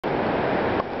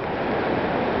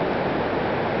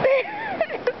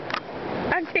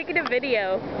taking a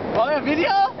video. Oh, a video?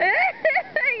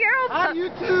 You're all Hi,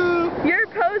 YouTube. You're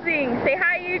posing. Say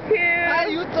hi, YouTube. Hi,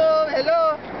 YouTube.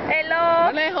 Hello. Hello.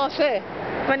 My name's Jose.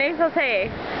 My name's Jose.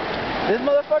 This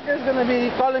motherfucker is gonna be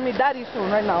calling me daddy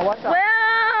soon right now. Watch out.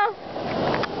 Well.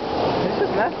 This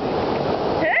is nasty.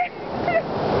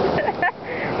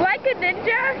 Like a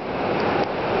ninja?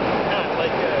 Yeah,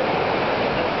 like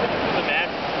the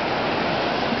mask.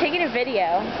 I'm taking a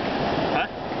video. Huh?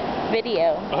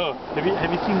 Video. Oh, have you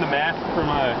seen the mask from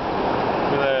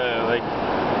like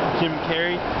Jim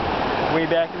Carrey way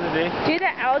back in the day? Dude,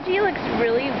 the algae looks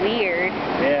really weird.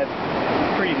 Yeah,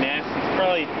 it's pretty nasty. It's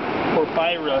probably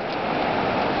porphyra.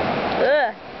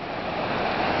 Ugh.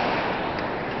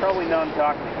 Probably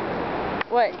non-toxic.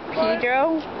 What,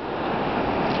 Pedro?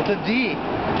 It's a D.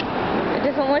 It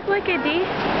doesn't look like a D.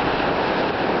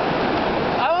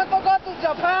 I want to go to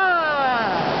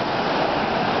Japan.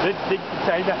 Big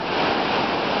China.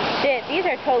 Shit, these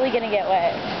are totally gonna get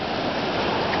wet.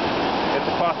 It's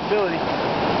a possibility.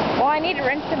 Well, I need to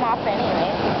rinse them off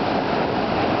anyway.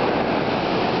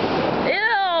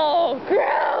 Ew!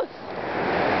 Gross!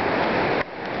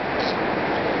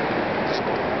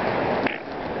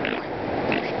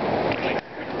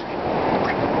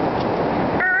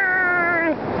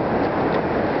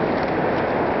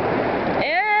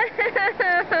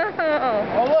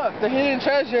 Oh look, the hidden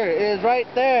treasure is right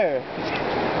there.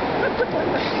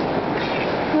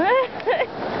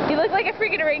 You look like a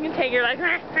freaking orangutan. You're like.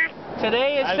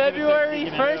 Today is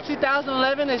February 1st,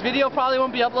 2011. This video probably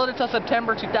won't be uploaded till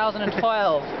September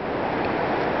 2012.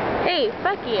 Hey,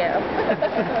 fuck you.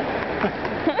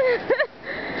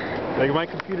 Like my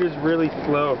computer's really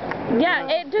slow. Yeah,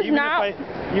 it does not.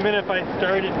 Even if I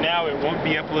start it now, it won't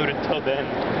be uploaded till then.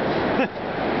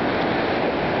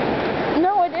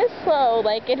 No, it is slow.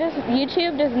 Like it is.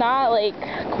 YouTube does not like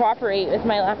cooperate with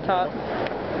my laptop.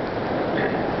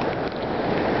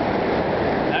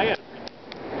 I gotta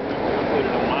upload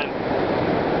it on mine.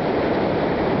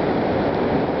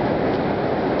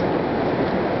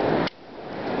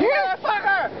 Yeah,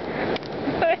 fucker!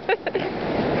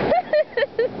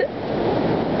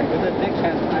 It's a dick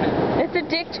transplant. It's a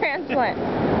dick transplant.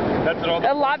 That's what all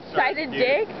the A lopsided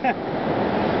dick?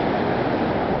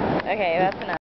 Okay, that's enough.